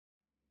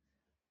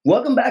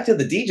Welcome back to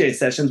the DJ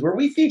sessions where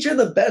we feature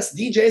the best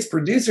DJs,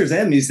 producers,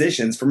 and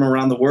musicians from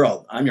around the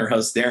world. I'm your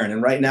host, Darren,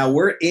 and right now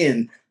we're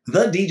in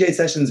the DJ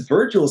sessions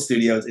virtual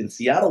studios in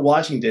Seattle,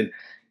 Washington.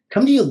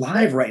 Come to you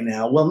live right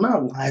now. Well,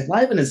 not live,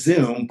 live in a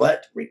Zoom,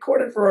 but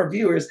recorded for our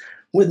viewers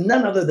with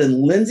none other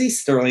than Lindsey,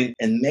 Stirling,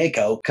 and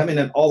Mako coming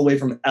in all the way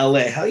from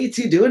LA. How are you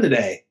two doing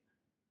today?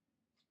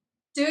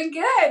 Doing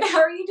good.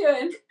 How are you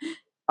doing?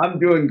 I'm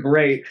doing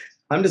great.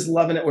 I'm just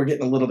loving it. We're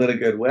getting a little bit of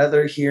good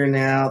weather here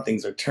now.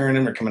 Things are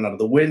turning. We're coming out of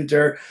the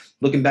winter,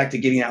 looking back to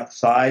getting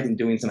outside and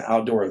doing some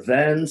outdoor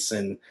events.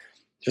 And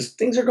just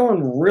things are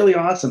going really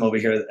awesome over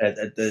here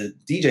at the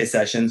DJ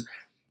sessions.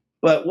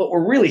 But what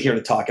we're really here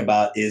to talk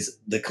about is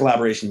the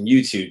collaboration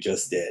you two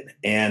just did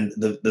and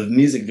the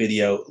music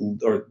video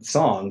or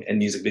song and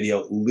music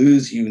video,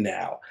 Lose You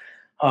Now.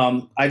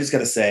 I just got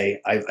to say,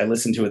 I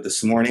listened to it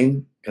this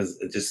morning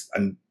because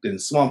I'm been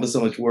swamped with so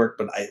much work,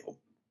 but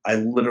I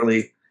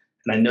literally,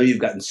 and I know you've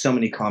gotten so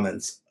many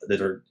comments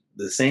that are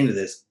the same to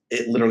this.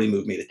 It literally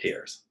moved me to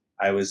tears.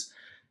 I was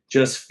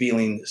just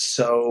feeling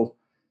so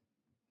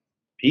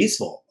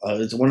peaceful.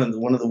 It's one of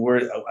the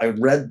words I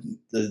read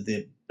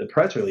the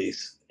press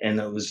release,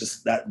 and it was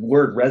just that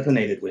word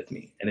resonated with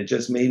me, and it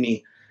just made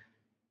me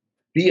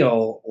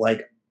feel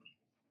like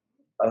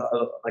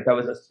I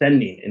was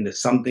ascending into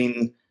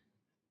something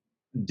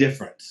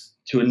different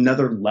to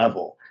another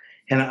level.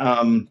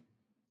 And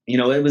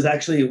it was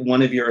actually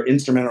one of your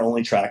instrumental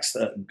only tracks,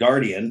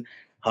 Guardian,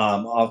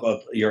 off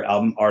of your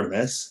album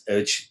Artemis,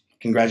 which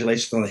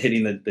congratulations on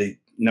hitting the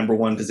number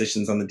one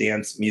positions on the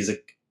dance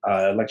music,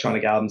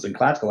 electronic albums and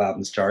classical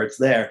albums charts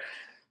there.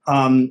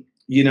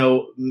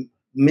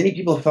 Many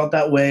people felt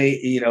that way,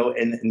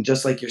 and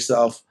just like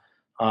yourself,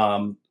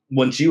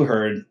 once you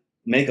heard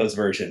Mako's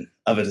version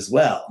of it as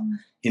well,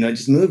 it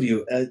just moved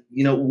you.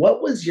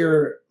 What was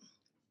for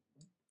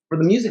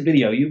the music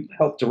video, you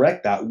helped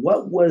direct that.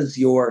 What was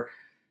your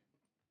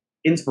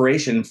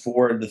inspiration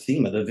for the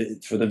theme of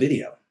for the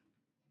video?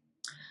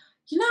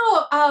 You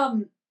know,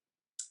 um,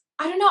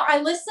 I don't know. I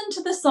listen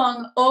to the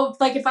song. Oh,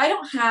 like if I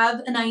don't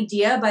have an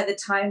idea by the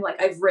time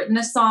like I've written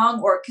a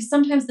song, or because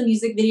sometimes the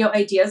music video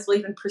ideas will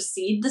even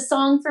precede the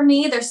song for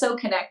me. They're so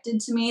connected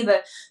to me,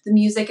 the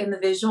music and the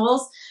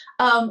visuals.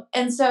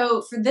 And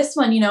so for this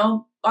one,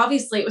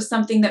 obviously it was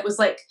something that was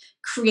like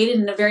created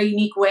in a very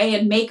unique way.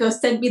 And Mako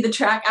sent me the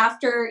track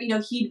after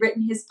he'd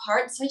written his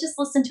part, so I just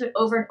listened to it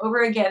over and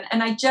over again,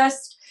 and I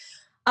just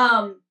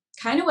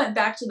kind of went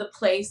back to the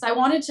place I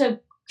wanted to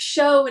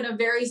show in a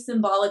very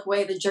symbolic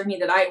way the journey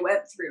that I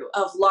went through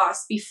of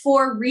loss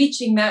before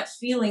reaching that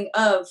feeling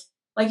of,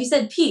 like you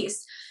said,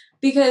 peace.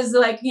 Because,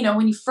 like,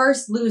 when you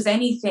first lose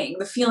anything,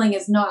 the feeling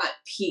is not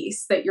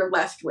peace that you're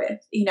left with,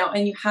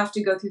 and you have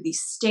to go through these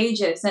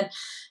stages. And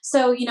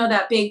so,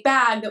 that big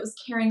bag that was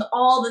carrying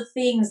all the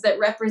things that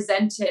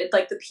represented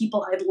like the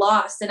people I'd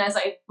lost. And as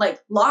I like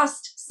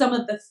lost some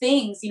of the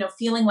things,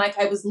 feeling like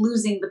I was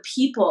losing the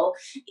people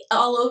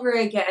all over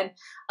again,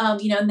 and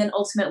then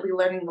ultimately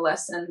learning the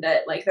lesson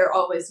that like they're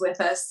always with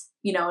us,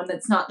 and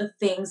it's not the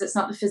things, it's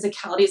not the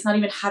physicality, it's not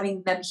even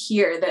having them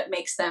here that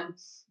makes them,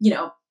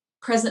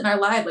 present in our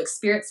life. Like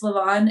spirits live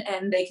on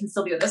and they can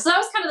still be with us. So that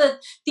was kind of the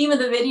theme of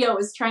the video,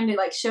 was trying to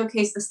like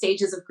showcase the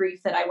stages of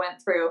grief that I went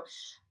through,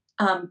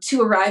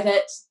 to arrive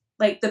at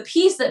like the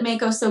peace that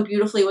Mako so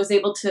beautifully was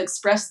able to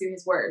express through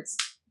his words.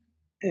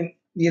 And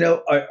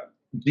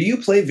do you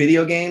play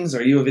video games?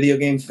 Are you a video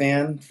game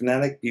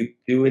fanatic? Do you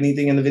do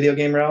anything in the video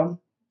game realm?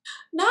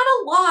 Not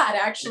a lot,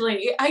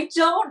 actually. I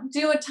don't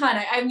do a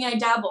ton. I mean, I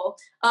dabble.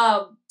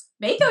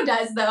 Mako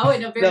does, though,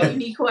 in a very No,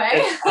 unique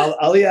way.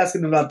 I'll be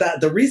asking about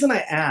that. The reason I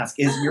ask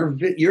is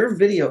your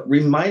video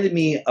reminded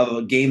me of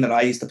a game that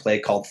I used to play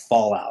called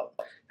Fallout.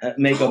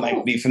 Mako might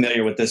Oh. be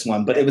familiar with this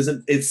one, but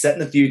it's set in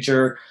the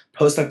future,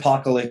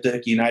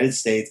 post-apocalyptic United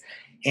States,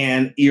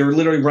 and you're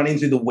literally running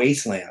through the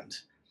wasteland.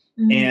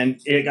 Mhm.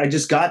 And I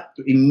just got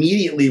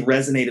immediately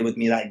resonated with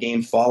me, that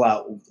game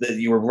Fallout, that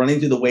you were running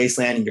through the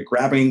wasteland and you're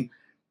grabbing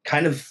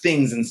kind of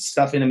things and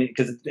stuff in them,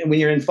 because when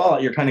you're in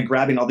Fallout, you're kind of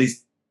grabbing all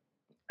these,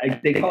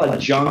 they call it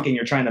junk, and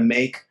you're trying to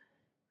make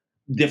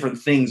different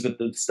things with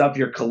the stuff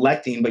you're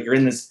collecting, but you're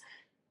in this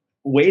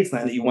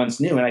wasteland that you once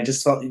knew. And I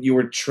just felt you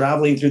were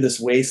traveling through this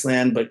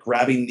wasteland, but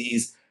grabbing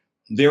these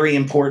very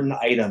important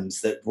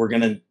items that were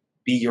going to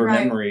be your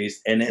Right.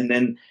 memories. And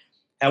then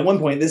at one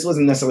point, this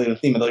wasn't necessarily the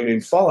theme of the game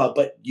Fallout,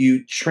 but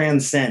you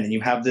transcend and you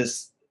have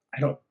this, I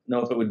don't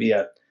know if it would be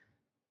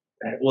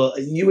well,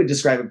 you would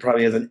describe it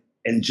probably as an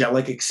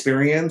angelic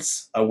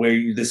experience,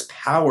 where this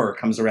power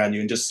comes around you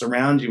and just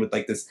surrounds you with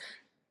like this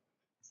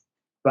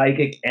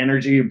psychic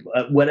energy,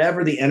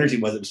 whatever the energy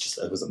was.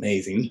 It was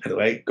amazing. By the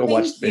way, go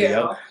watch Thank the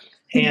video.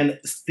 you. And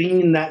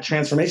seeing that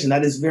transformation,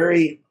 that is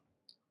very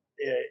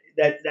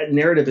that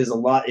narrative is a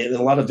lot in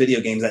a lot of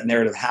video games. That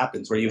narrative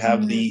happens where you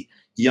have Mhm. the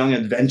young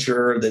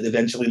adventurer that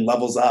eventually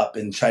levels up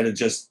and try to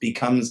just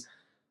becomes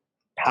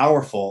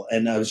powerful.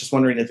 And I was just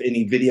wondering if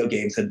any video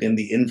games had been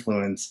the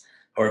influence,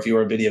 or if you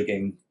were a video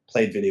game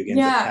played video games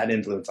that Yeah. had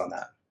influence on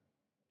that.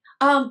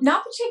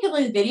 Not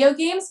particularly video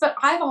games, but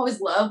I've always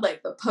loved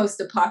like the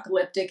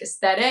post-apocalyptic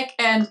aesthetic,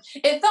 and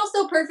it felt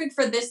so perfect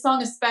for this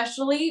song,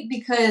 especially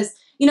because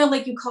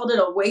like you called it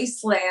a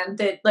wasteland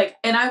that like,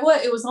 and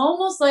it was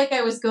almost like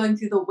I was going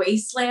through the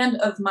wasteland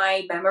of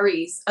my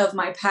memories of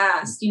my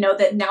past,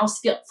 that now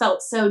still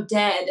felt so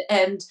dead,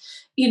 and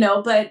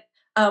but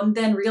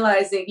then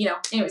realizing,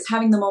 anyways,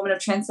 having the moment of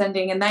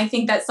transcending. And I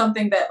think that's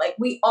something that like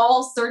we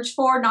all search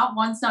for, not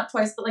once, not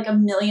twice, but like a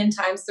million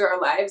times through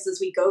our lives as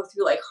we go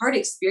through like hard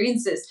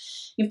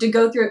experiences. You have to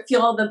go through it,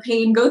 feel all the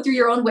pain, go through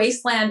your own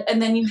wasteland,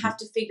 and then you have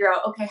to figure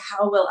out, okay,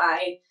 how will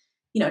I,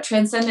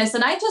 transcend this?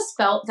 And I just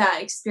felt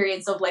that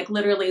experience of like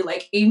literally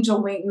like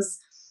angel wings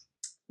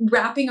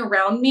wrapping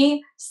around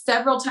me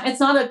several times. It's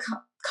not a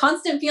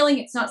constant feeling.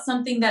 It's not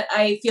something that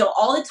I feel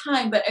all the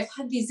time, but I've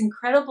had these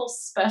incredible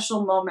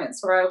special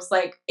moments where I was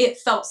like, it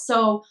felt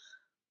so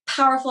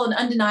powerful and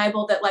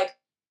undeniable that like,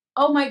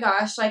 oh my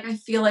gosh, like I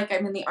feel like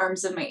I'm in the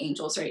arms of my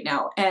angels right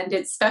now. And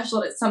it's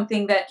special. It's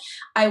something that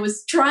I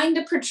was trying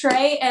to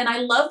portray. And I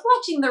loved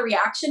watching the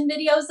reaction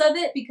videos of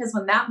it because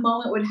when that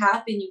moment would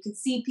happen, you could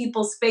see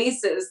people's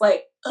faces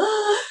like,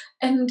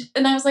 and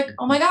I was like,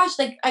 oh my gosh,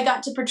 like I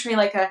got to portray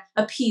like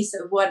a piece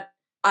of what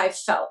I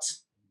felt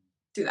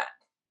through that.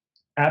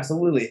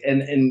 Absolutely.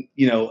 And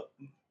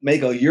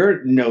Mako,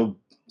 you're no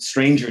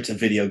stranger to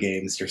video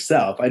games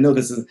yourself. I know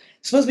this is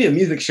supposed to be a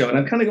music show, and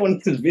I'm kind of going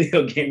into the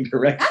video game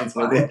directions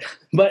with it.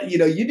 But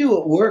you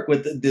do work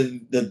with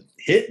the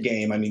hit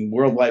game, I mean,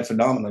 worldwide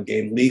phenomenal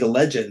game, League of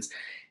Legends.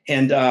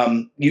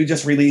 And you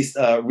just released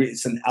a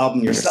recent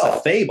album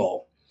yourself,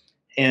 Fable.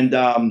 And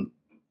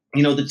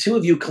the two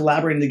of you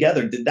collaborating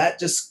together,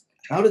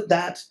 how did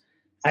that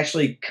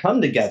actually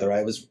come together?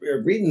 I was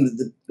reading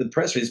the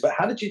press release, but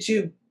how did you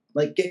two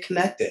like get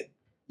connected?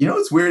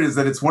 What's weird is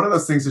that it's one of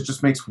those things that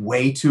just makes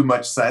way too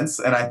much sense.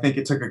 And I think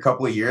it took a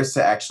couple of years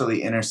to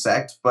actually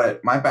intersect.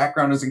 But my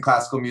background is in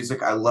classical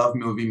music. I love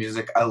movie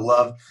music. I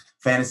love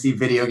fantasy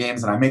video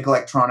games, and I make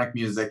electronic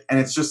music. And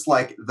it's just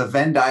like the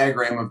Venn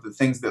diagram of the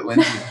things that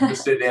Lindsey's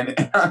interested in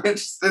and I'm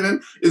interested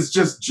in is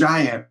just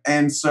giant.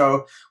 And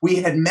so we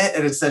had met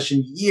at a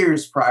session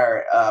years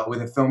prior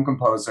with a film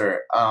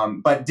composer,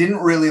 but didn't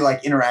really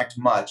like interact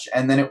much.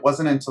 And then it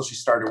wasn't until she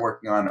started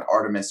working on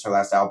Artemis, her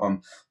last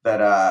album,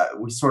 that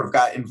we sort of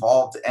got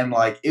involved. And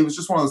like, it was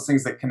just one of those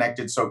things that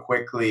connected so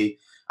quickly.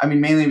 I mean,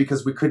 mainly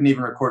because we couldn't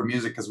even record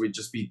music because we'd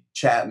just be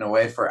chatting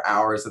away for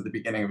hours at the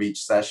beginning of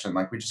each session.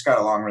 Like we just got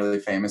along really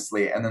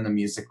famously, and then the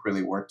music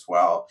really worked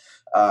well.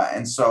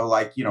 And so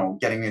like,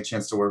 getting a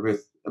chance to work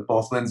with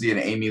both Lindsey and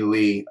Amy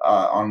Lee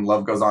on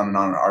Love Goes On and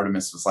On and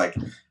Artemis was like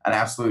an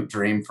absolute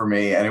dream for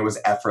me, and it was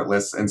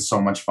effortless and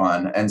so much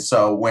fun. And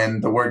so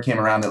when the word came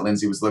around that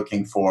Lindsey was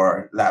looking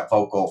for that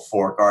vocal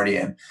for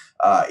Guardian,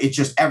 it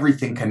just,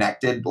 everything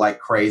connected like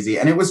crazy.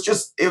 And it was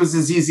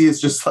as easy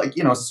as just like,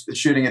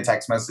 shooting a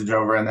text message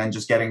over and then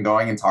just getting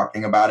going and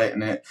talking about it.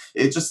 And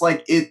it just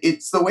like,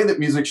 it's the way that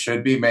music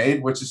should be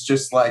made, which is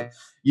just like,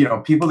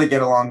 people that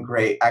get along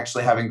great,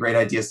 actually having great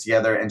ideas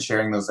together and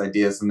sharing those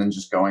ideas and then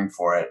just going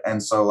for it.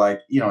 And so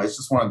like, it's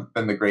just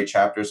been the great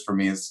chapters for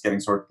me is getting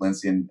to work with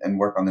Lindsey and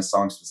work on this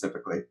song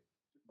specifically.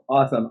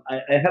 Awesome.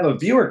 I have a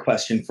viewer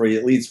question for you,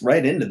 it leads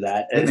right into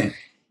that.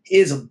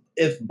 Is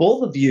if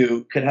both of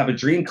you could have a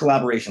dream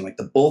collaboration, like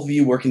the both of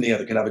you working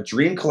together could have a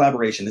dream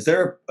collaboration, is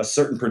there a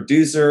certain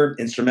producer,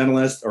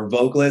 instrumentalist, or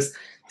vocalist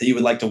that you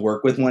would like to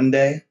work with one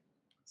day?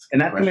 And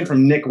that's coming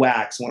from Nick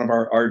Wax, one of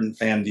our ardent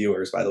fan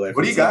viewers, by the way.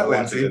 What do you got,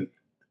 Lindsey?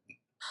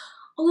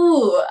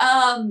 Ooh,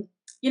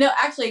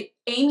 actually,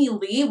 Amy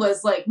Lee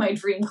was like my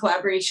dream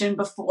collaboration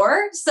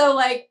before. So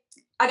like,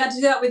 I got to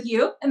do that with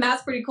you, and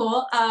that's pretty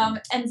cool.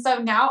 And so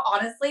now,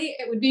 honestly,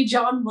 it would be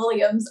John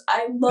Williams.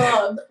 I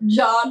love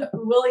John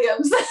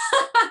Williams.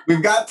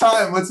 We've got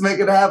time. Let's make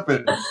it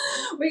happen.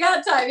 We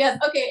got time. Yes.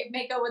 Okay,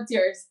 Mako, what's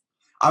yours?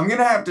 I'm going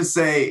to have to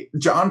say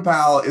John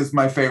Powell is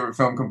my favorite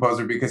film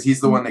composer because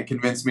he's the one that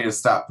convinced me to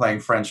stop playing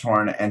French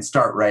horn and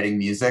start writing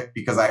music,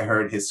 because I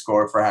heard his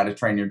score for How to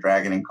Train Your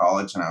Dragon in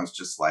college, and I was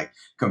just like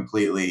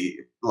completely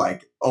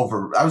like I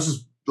was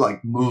just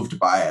like moved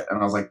by it. And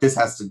I was like, this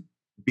has to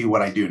be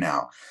what I do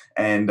now.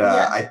 And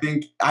I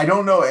think, I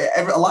don't know,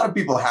 a lot of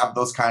people have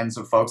those kinds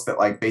of folks that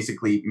like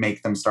basically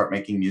make them start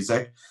making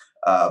music.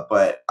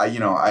 But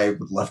I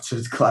would love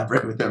to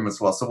collaborate with him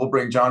as well. So we'll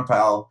bring John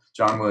Powell,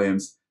 John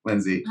Williams,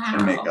 Lindsey,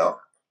 and Mako.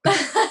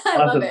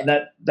 Awesome.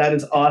 That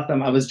is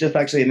awesome. I was just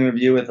actually in an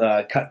interview with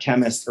Cut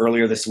Chemist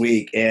earlier this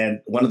week,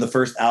 and one of the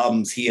first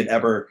albums he had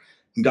ever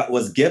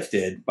was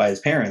gifted by his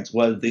parents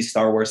was the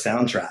Star Wars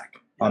soundtrack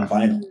on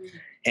vinyl.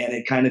 And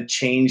it kind of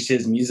changed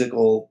his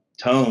musical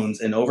tones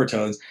and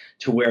overtones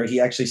to where he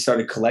actually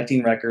started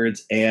collecting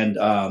records, and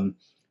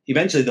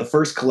eventually the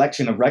first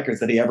collection of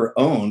records that he ever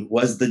owned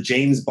was the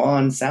James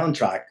Bond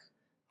soundtrack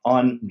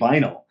on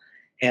vinyl.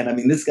 And I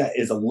mean, this guy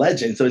is a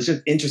legend. So it's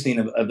just interesting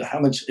of how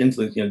much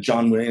influence,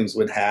 John Williams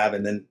would have.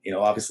 And then,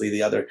 obviously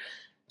the other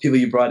people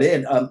you brought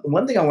in.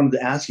 One thing I wanted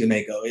to ask you,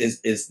 Mako, is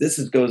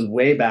goes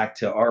way back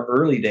to our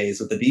early days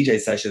with the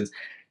DJ sessions.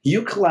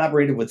 You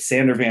collaborated with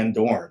Sander Van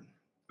Doorn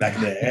back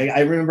in the day.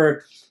 I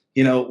remember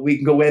We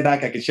can go way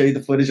back. I can show you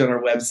the footage on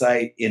our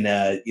website in,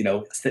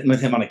 sitting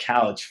with him on a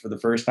couch for the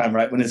first time,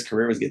 right when his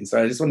career was getting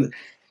started. I just wanted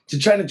to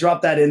try to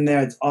drop that in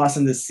there. It's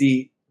awesome to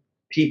see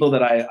people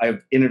that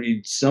I've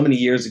interviewed so many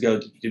years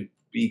ago to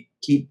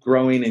keep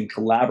growing and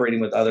collaborating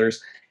with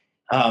others.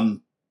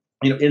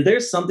 Is there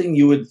something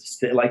you would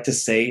like to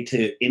say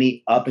to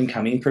any up and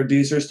coming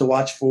producers to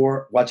watch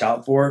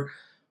out for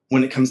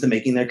when it comes to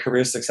making their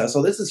career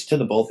successful? This is to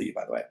the both of you,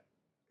 by the way.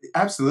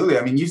 Absolutely.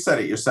 I mean, you said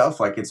it yourself.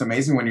 Like, it's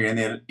amazing when you're in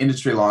the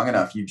industry long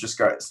enough, you just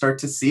start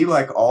to see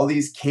like all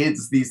these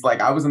kids,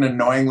 I was an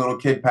annoying little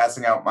kid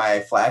passing out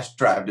my flash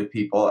drive to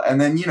people. And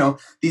then,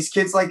 these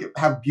kids like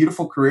have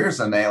beautiful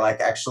careers and they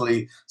like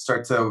actually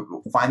start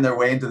to find their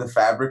way into the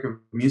fabric of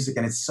music.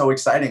 And it's so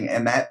exciting.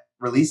 And that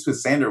release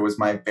with Sander was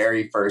my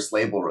very first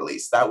label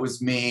release. That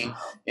was me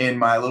in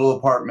my little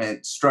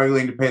apartment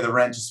struggling to pay the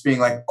rent, just being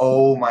like,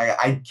 oh my,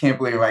 I can't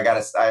believe I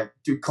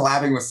do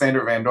collabing with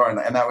Sander Van Doren.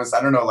 And that was,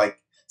 I don't know, like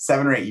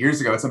 7 or 8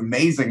 years ago. It's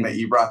amazing that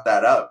you brought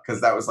that up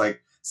because that was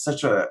like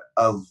such a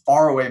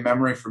faraway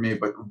memory for me,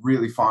 but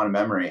really fond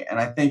memory. And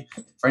I think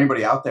for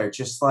anybody out there,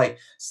 just like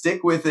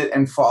stick with it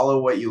and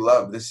follow what you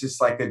love. This is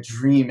like a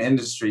dream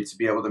industry to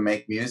be able to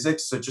make music.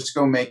 So just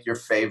go make your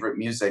favorite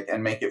music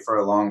and make it for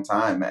a long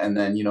time. And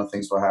then,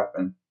 things will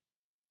happen.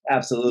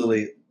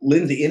 Absolutely.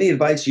 Lindsey, any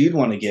advice you'd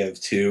want to give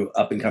to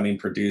up and coming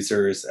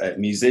producers,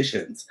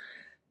 musicians?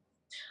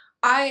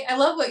 I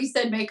love what you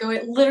said, Mako.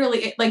 It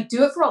literally, like,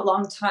 do it for a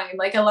long time.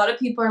 Like, a lot of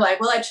people are like,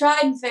 well, I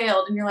tried and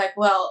failed. And you're like,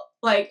 well,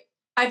 like,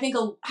 I think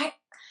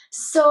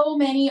so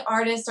many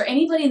artists or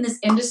anybody in this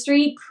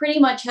industry pretty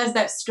much has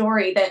that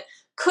story that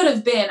could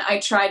have been, I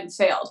tried and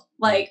failed.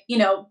 Like,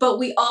 but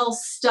we all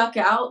stuck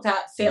out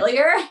that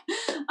failure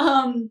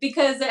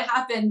because it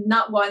happened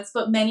not once,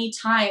 but many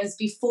times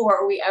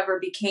before we ever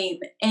became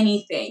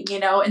anything,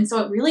 And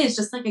so it really is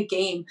just like a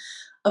game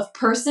of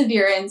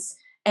perseverance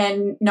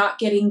and not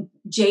getting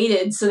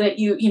jaded so that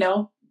you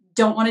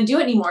don't want to do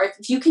it anymore.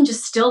 If you can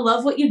just still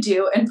love what you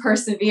do and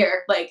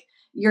persevere, like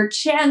your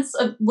chance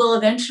will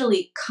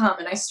eventually come.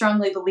 And I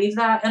strongly believe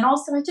that. And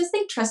also I just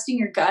think trusting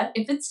your gut,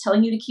 if it's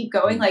telling you to keep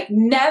going, like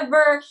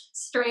never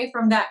stray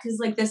from that. Cause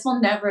like this will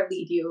never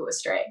lead you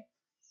astray.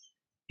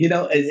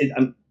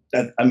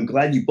 I'm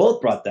glad you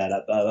both brought that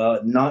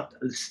up. Not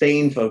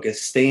staying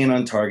focused, staying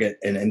on target,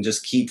 and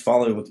just keep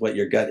following with what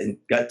your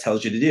gut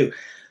tells you to do.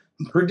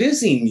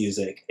 Producing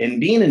music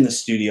and being in the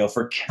studio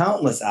for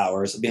countless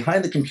hours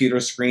behind the computer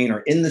screen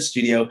or in the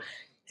studio,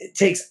 it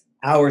takes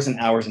hours and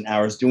hours and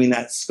hours doing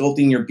that,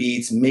 sculpting your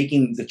beats,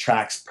 making the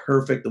tracks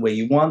perfect the way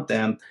you want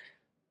them.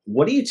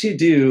 What do you two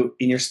do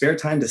in your spare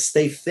time to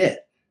stay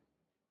fit?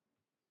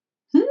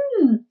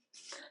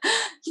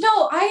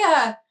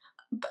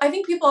 I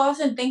think people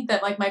often think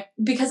that like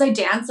because I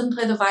dance and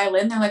play the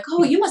violin, they're like,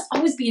 oh, you must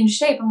always be in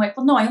shape. I'm like,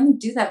 well, no, I only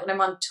do that when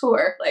I'm on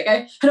tour. Like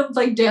I don't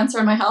like dance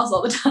around my house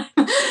all the time.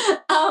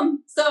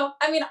 So,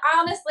 I mean,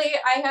 honestly,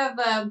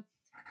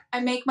 I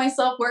make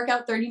myself work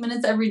out 30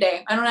 minutes every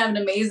day. I don't have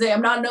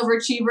I'm not an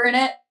overachiever in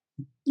it,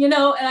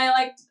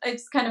 and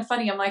it's kind of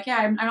funny. I'm like, yeah,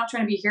 I'm not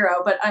trying to be a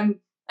hero, but I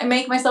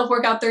make myself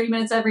work out 30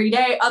 minutes every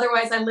day.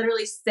 Otherwise, I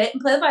literally sit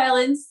and play the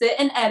violin, sit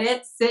and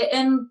edit, sit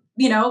and,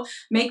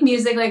 make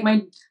music. Like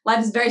my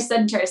life is very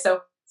sedentary.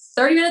 So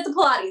 30 minutes of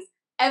Pilates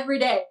every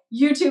day,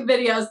 YouTube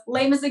videos,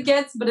 lame as it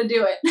gets, but I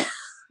do it.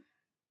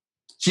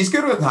 She's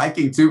good with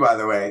hiking too, by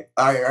the way.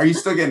 Are you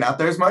still getting out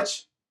there as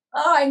much?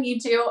 Oh, I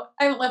need to.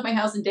 I haven't left my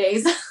house in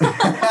days.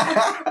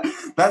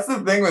 That's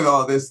the thing with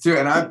all this too.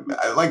 And I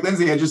like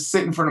Lindsey, I just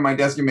sit in front of my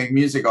desk and make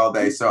music all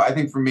day. So I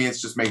think for me,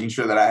 it's just making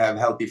sure that I have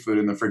healthy food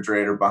in the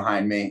refrigerator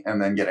behind me, and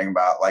then getting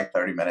about like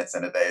 30 minutes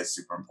in a day is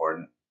super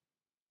important.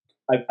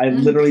 I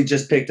literally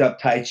just picked up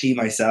Tai Chi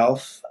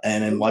myself,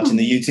 and I'm watching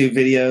the YouTube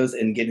videos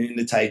and getting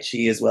into Tai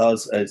Chi as well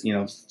as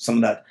some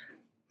of that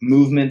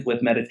movement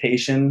with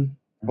meditation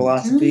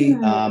philosophy.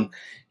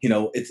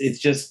 It's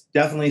just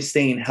definitely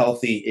staying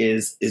healthy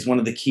is one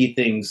of the key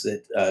things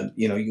that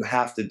you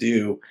have to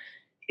do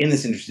in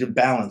this industry to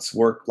balance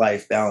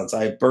work-life balance.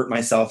 I burnt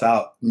myself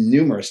out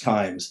numerous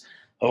times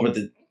over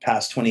the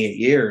past 28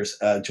 years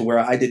to where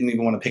I didn't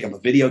even want to pick up a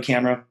video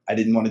camera. I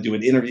didn't want to do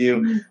an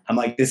interview. I'm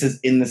like,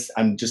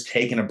 I'm just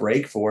taking a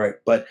break for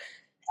it. But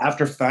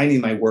after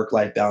finding my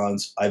work-life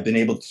balance, I've been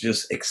able to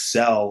just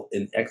excel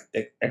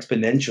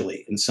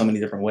exponentially in so many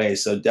different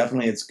ways. So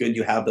definitely it's good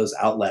you have those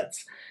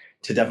outlets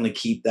to definitely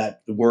keep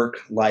that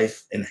work,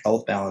 life, and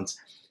health balance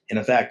in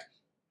effect.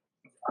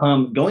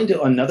 Going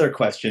to another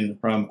question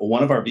from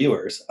one of our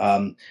viewers,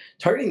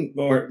 targeting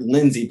more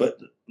Lindsey, but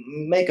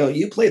Mako,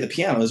 you play the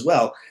piano as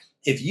well.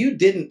 If you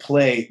didn't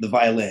play the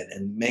violin,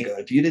 and Mako,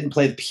 if you didn't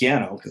play the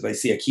piano, because I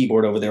see a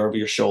keyboard over there over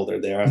your shoulder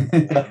there,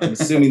 I'm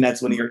assuming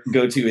that's one of your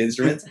go-to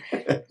instruments.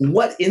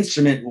 What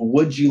instrument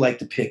would you like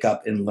to pick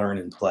up and learn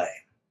and play?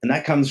 And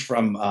that comes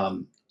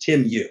from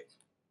Tim Yu.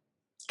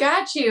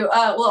 Got you.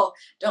 Well,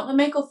 don't let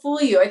Mako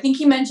fool you. I think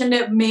he mentioned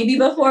it maybe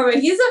before,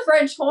 but he's a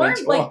French horn.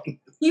 Like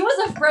he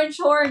was a French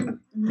horn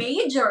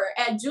major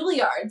at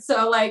Juilliard.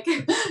 So like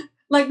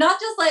Like, not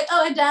just like,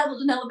 oh, I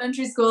dabbled in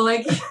elementary school.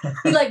 Like,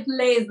 he like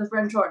plays the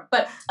French horn.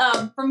 But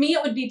for me,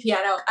 it would be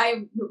piano.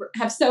 I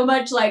have so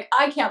much, like,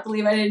 I can't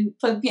believe I didn't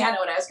play the piano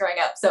when I was growing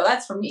up. So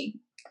that's for me.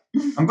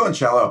 I'm going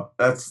cello.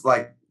 That's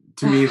like,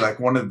 to me, like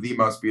one of the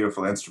most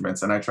beautiful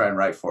instruments, and I try and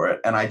write for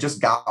it. And I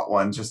just got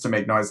one just to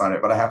make noise on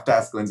it, but I have to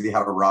ask Lindsay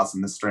how to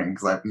rosin the string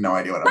because I have no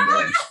idea what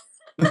I'm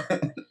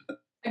doing.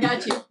 I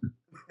got you.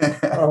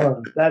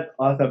 Oh, that's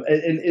awesome.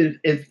 And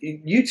if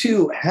you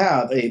two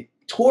have a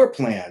tour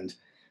planned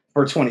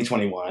for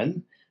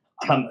 2021,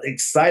 I'm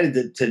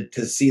excited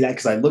to see that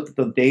because I looked at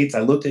the dates.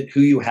 I looked at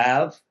who you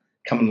have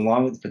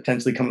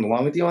potentially coming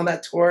along with you on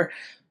that tour.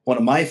 One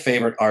of my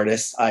favorite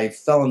artists. I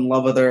fell in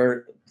love with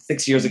her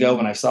 6 years ago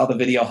when I saw the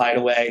video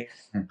Hideaway.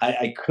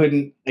 I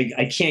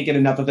can't get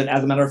enough of it.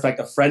 As a matter of fact,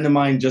 a friend of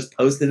mine just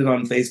posted it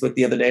on Facebook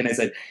the other day, and I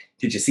said,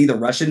 "Did you see the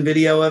Russian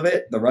video of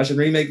it? The Russian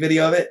remake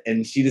video of it?"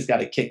 And she just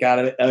got a kick out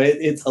of it.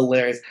 It's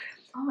hilarious.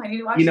 Oh, I need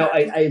to watch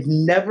that. I've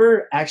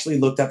never actually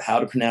looked up how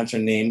to pronounce her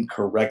name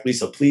correctly,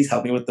 so please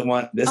help me with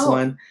one.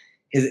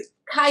 Is it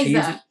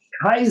Kaisa?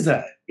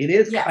 Kaisa. It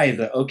is Yes.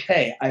 Kaisa.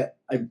 Okay, I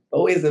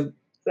always have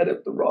said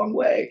it the wrong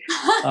way.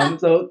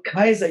 So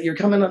Kaisa, you're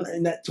coming on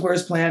in that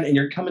tourist plan, and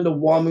you're coming to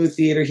WAMU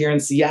Theater here in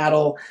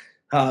Seattle.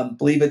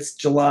 Believe it's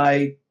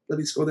July. Let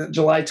me scroll down.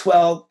 July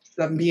 12th,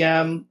 7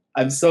 p.m.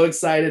 I'm so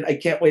excited. I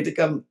can't wait to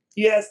come.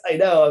 Yes, I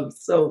know. I'm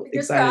so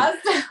excited.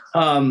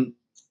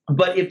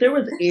 But if there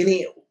was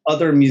any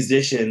other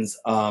musicians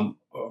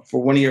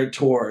for one of your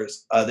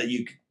tours that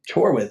you could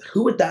tour with,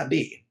 who would that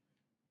be?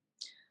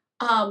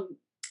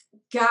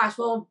 Gosh,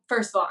 well,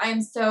 first of all,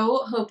 I'm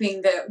so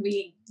hoping that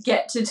we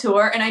get to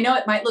tour, and I know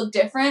it might look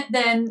different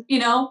than,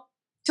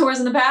 tours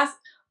in the past,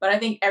 but I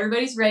think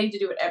everybody's ready to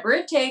do whatever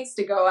it takes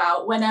to go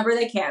out whenever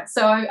they can.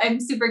 So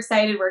I'm super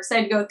excited. We're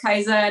excited to go with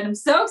Kaisa, and I'm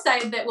so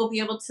excited that we'll be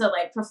able to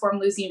like perform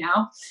Lose You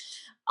Now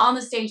on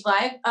the stage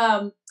live.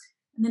 And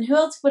then who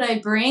else would I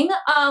bring?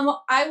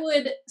 I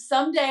would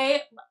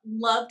someday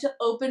love to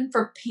open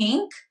for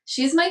Pink.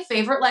 She's my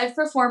favorite live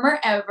performer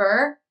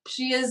ever.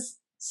 She is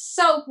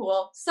so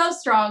cool, so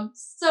strong,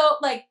 so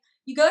like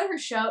you go to her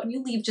show and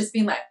you leave just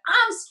being like,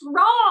 I'm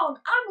strong,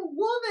 I'm a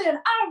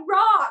woman, I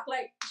rock.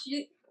 Like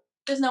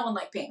there's no one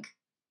like Pink.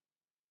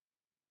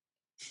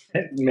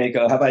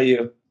 Mako, how about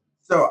you?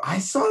 So I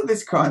saw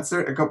this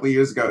concert a couple of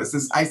years ago. It's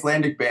this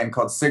Icelandic band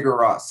called Sigur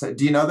Rós.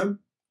 Do you know them?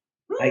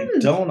 I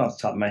don't off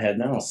the top of my head,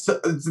 no. So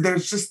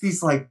there's just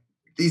these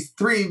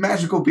three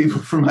magical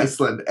people from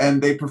Iceland,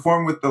 and they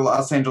perform with the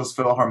Los Angeles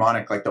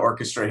Philharmonic, like the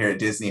orchestra here at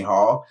Disney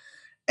Hall.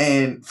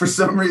 And for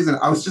some reason,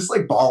 I was just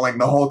like bawling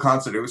the whole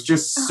concert. It was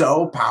just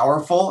so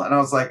powerful. And I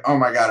was like, oh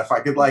my God, if I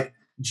could like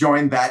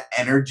join that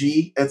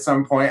energy at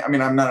some point. I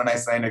mean, I'm not an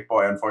Icelandic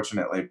boy,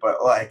 unfortunately,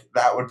 but like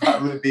that would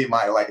probably be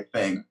my like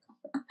thing.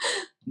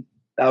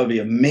 That would be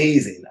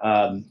amazing.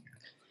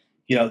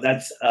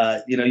 That's,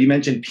 you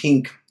mentioned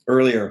Pink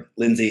earlier,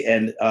 Lindsey,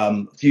 and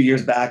a few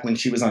years back when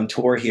she was on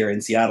tour here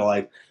in Seattle,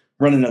 I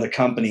run another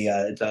company.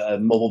 It's a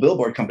mobile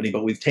billboard company,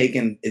 but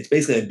it's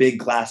basically a big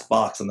glass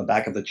box on the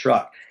back of the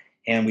truck.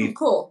 And we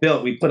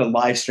put a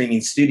live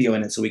streaming studio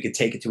in it so we could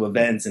take it to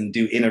events and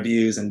do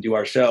interviews and do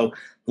our show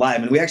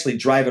live. And we actually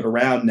drive it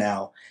around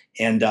now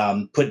and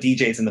put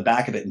DJs in the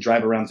back of it and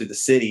drive around through the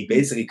city,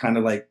 basically kind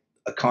of like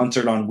a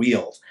concert on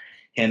wheels.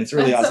 And it's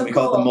really awesome. So we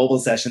call it the mobile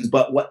sessions.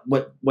 But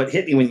what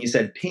hit me when you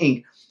said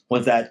Pink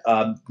was that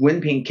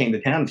when Pink came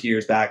to town a few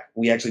years back,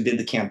 we actually did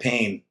the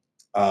campaign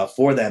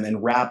for them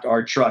and wrapped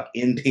our truck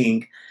in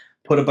pink,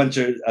 put a bunch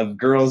of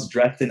girls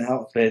dressed in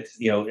outfits,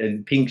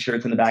 in pink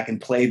shirts in the back,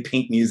 and played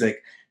Pink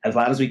music as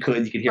loud as we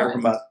could. You could hear it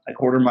from about a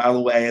quarter mile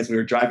away as we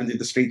were driving through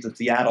the streets of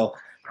Seattle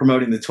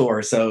promoting the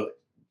tour. So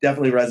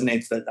definitely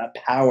resonates that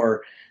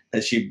power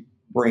that she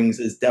brings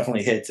is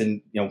definitely hits.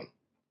 And,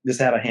 just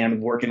had a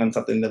hand working on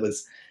something that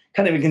was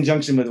kind of in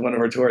conjunction with one of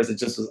her tours. It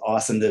just was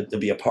awesome to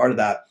be a part of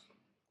that.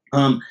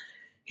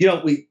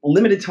 We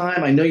limited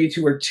time. I know you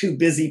two are two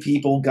busy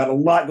people, got a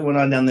lot going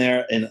on down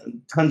there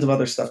and tons of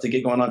other stuff to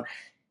get going on.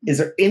 Is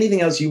there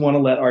anything else you want to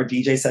let our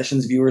DJ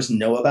Sessions viewers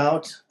know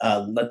about?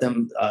 Let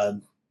them,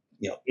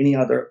 any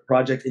other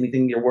project,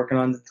 anything you're working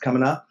on that's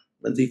coming up?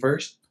 Lindsey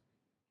first.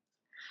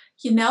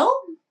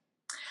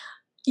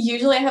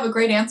 Usually I have a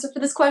great answer for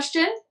this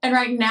question. And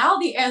right now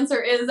the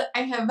answer is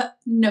I have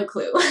no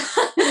clue.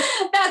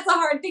 That's a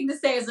hard thing to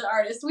say as an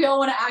artist. We all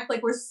want to act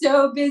like we're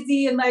so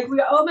busy and like,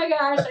 oh my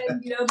gosh,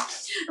 and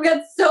we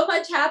got so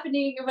much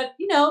happening. But,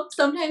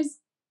 sometimes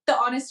the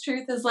honest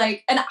truth is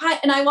like, and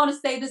I want to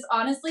say this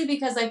honestly,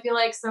 because I feel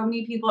like so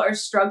many people are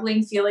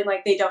struggling, feeling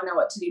like they don't know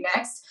what to do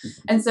next.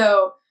 And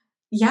so,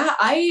 yeah,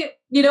 for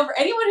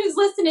anyone who's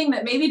listening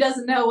that maybe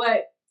doesn't know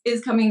what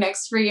is coming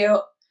next for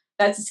you,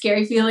 that's a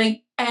scary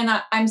feeling. And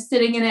I'm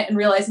sitting in it and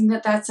realizing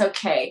that that's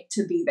okay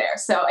to be there.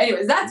 So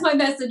anyways, that's my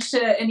message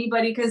to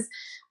anybody, because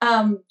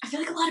I feel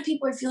like a lot of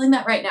people are feeling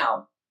that right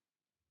now.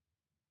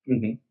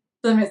 Mm-hmm.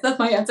 So anyways, that's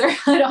my answer.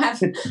 I don't have,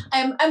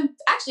 I'm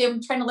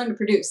trying to learn to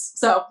produce.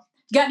 So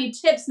got any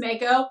tips,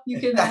 Mako? You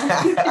can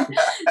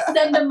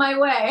send them my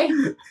way.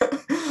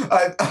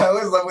 I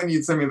always love when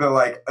you'd send me the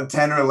like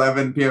 10 or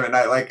 11 p.m. at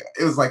night. Like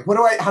it was like,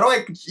 how do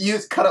I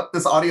cut up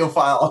this audio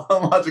file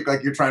on Logic?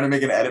 Like you're trying to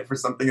make an edit for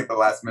something at the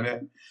last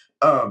minute.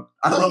 I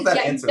love that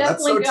answer.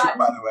 That's so true,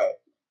 by the way.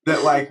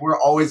 That like we're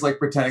always like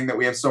pretending that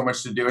we have so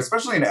much to do,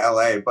 especially in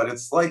LA. But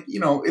it's like, you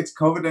know, it's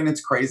COVID and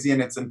it's crazy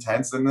and it's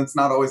intense, and it's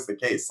not always the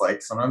case.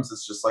 Like sometimes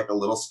it's just like a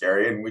little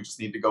scary, and we just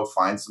need to go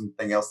find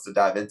something else to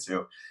dive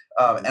into.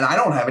 And I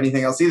don't have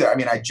anything else either. I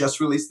mean, I just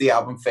released the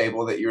album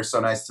Fable that you were so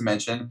nice to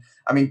mention.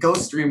 I mean, go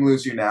stream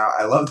Lose You Now.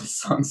 I love this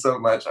song so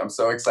much. I'm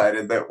so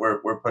excited that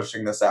we're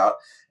pushing this out.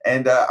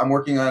 And I'm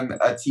working on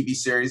a TV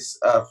series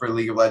for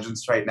League of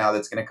Legends right now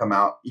that's going to come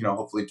out, you know,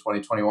 hopefully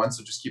 2021.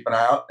 So just keep an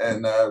eye out.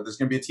 And there's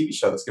going to be a TV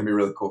show that's going to be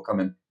really cool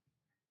coming.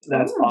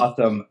 That's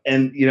awesome.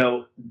 And, you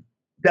know,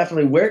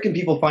 definitely, where can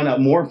people find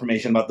out more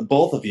information about the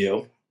both of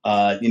you?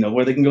 You know,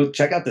 where they can go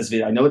check out this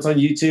video. I know it's on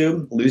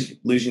YouTube,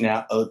 Lose You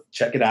Now.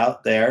 Check it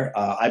out there.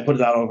 I put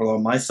it out over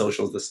on my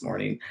socials this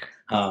morning.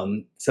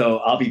 So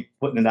I'll be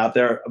putting it out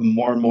there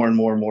more and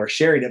more,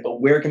 sharing it.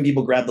 But where can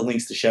people grab the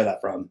links to share that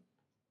from?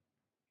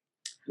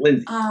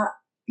 Lindsey, I'm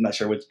not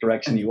sure which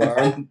direction you are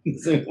on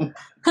Zoom.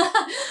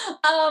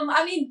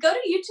 I mean, go to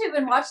YouTube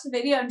and watch the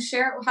video and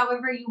share it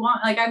however you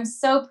want. Like, I'm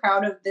so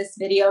proud of this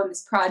video and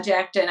this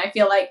project, and I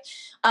feel like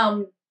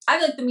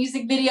the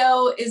music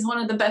video is one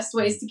of the best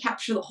ways to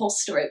capture the whole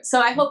story. So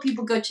I hope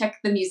people go check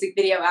the music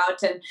video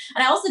out, and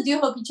I also do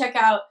hope you check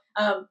out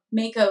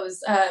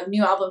Mako's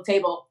new album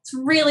Fable. It's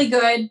really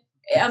good.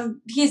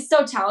 He's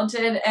so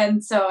talented,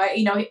 and so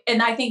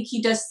I think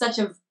he does such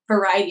a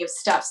variety of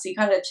stuff, so you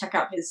gotta check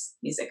out his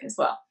music as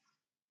well.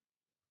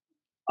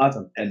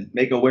 Awesome. And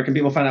Mako, where can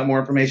people find out more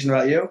information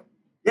about you?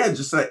 Yeah,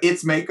 just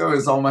it's Mako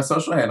is all my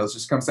social handles.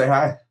 Just come say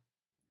hi.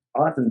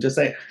 Awesome. Just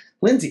say,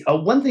 Lindsey,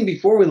 one thing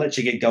before we let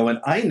you get going,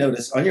 I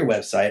noticed on your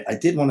website, I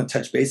did want to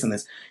touch base on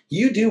this.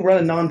 You do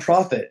run a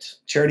nonprofit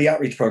charity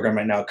outreach program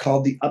right now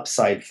called the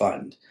Upside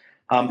Fund.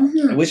 I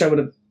wish I would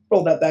have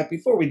rolled that back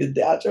before we did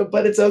the outro,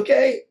 but it's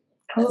okay.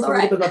 Tell us a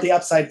little bit about the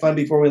Upside Fund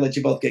before we let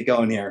you both get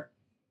going here.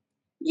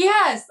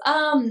 Yes.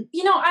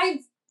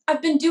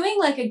 I've been doing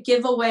like a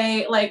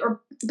giveaway,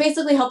 or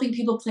basically helping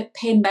people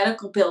pay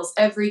medical bills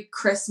every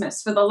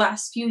Christmas for the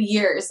last few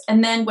years.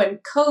 And then when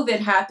COVID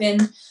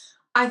happened,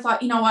 I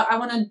thought, you know what, I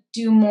want to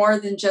do more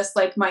than just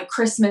like my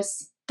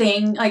Christmas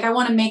thing. Like, I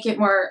want to make it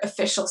more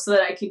official so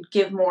that I could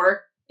give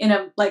more in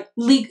a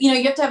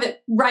you have to have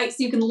it right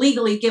so you can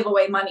legally give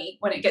away money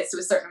when it gets to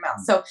a certain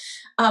amount. So,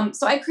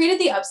 so I created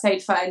the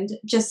Upside Fund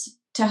just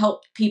to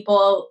help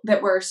people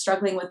that were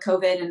struggling with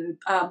COVID.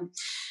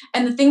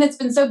 And the thing that's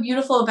been so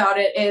beautiful about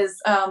it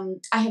is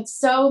I had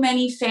so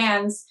many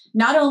fans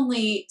not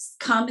only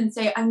come and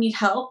say, I need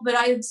help, but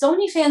I had so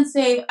many fans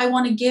say, I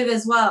want to give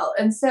as well.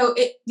 And so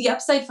the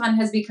Upside Fund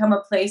has become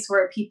a place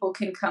where people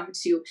can come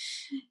to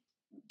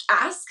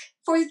ask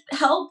for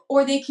help,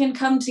 or they can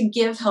come to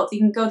give help. You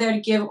can go there to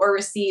give or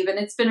receive. And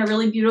it's been a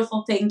really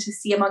beautiful thing to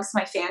see amongst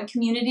my fan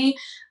community.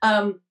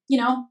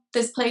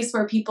 This place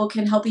where people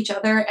can help each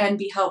other and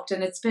be helped.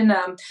 And it's been,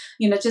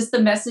 just the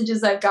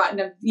messages I've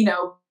gotten of,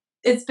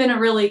 it's been a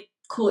really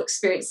cool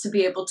experience to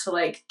be able to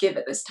like give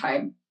at this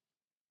time.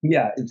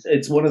 Yeah,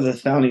 it's one of the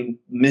founding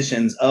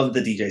missions of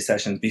the DJ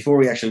Sessions. Before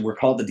we actually were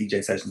called the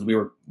DJ Sessions, we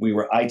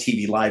were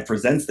ITV Live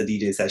presents the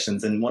DJ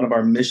Sessions, and one of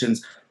our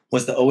missions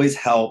was to always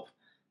help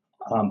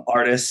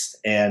artists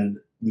and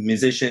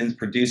musicians,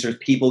 producers,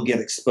 people get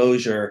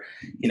exposure,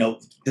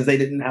 because they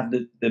didn't have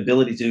the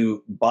ability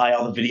to buy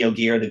all the video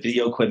gear, the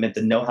video equipment,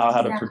 the know-how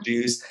how to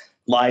produce,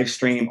 live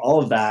stream, all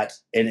of that,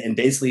 and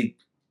basically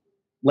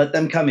let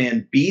them come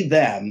in, be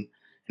them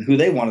and who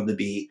they wanted to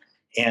be,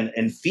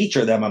 and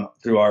feature them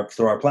through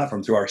our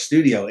platform, through our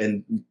studio.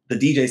 And the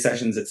DJ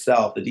Sessions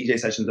itself, the DJ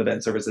Sessions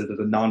Event Services, is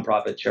a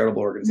nonprofit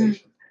charitable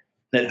organization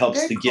that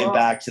helps to give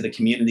back to the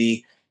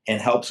community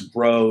and helps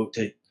grow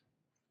to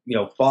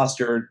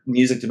foster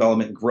music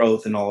development,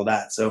 growth, and all of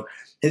that. So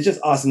it's just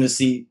awesome to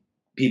see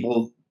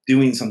people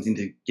doing something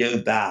to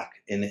give back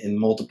in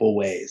multiple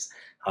ways,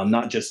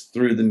 not just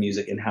through the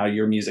music and how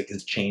your music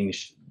has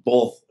changed.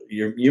 Both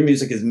your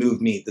music has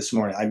moved me this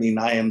morning. I mean,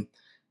 I am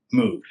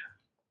moved.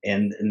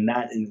 And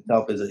that in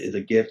itself is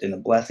a gift and a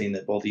blessing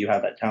that both of you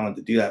have that talent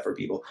to do that for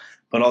people,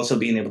 but also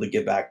being able to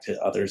give back to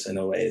others in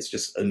a way is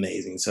just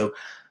amazing. So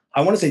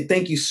I want to say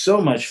thank you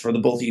so much for the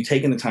both of you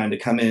taking the time to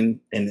come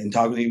in and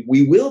talk with me.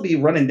 We will be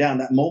running down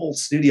that mobile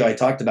studio I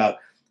talked about.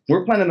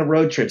 We're planning a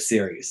road trip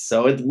series.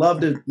 So I'd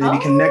love to maybe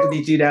connect with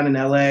you two down in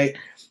LA.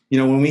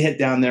 When we hit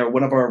down there,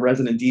 one of our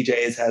resident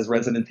DJs has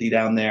residency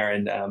down there,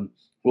 and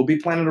we'll be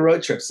planning a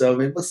road trip. So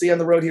maybe we'll see you on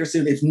the road here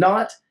soon. If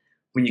not,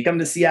 when you come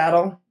to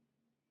Seattle,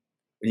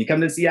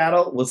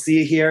 we'll see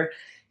you here.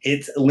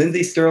 It's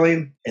Lindsey,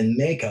 Stirling, and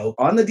Mako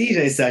on the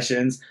DJ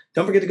Sessions.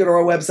 Don't forget to go to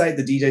our website,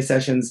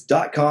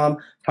 thedjsessions.com.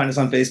 Find us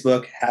on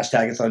Facebook,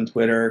 hashtag us on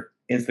Twitter,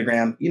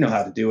 Instagram. You know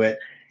how to do it.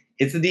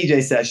 It's the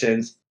DJ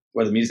Sessions,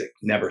 where the music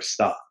never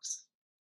stops.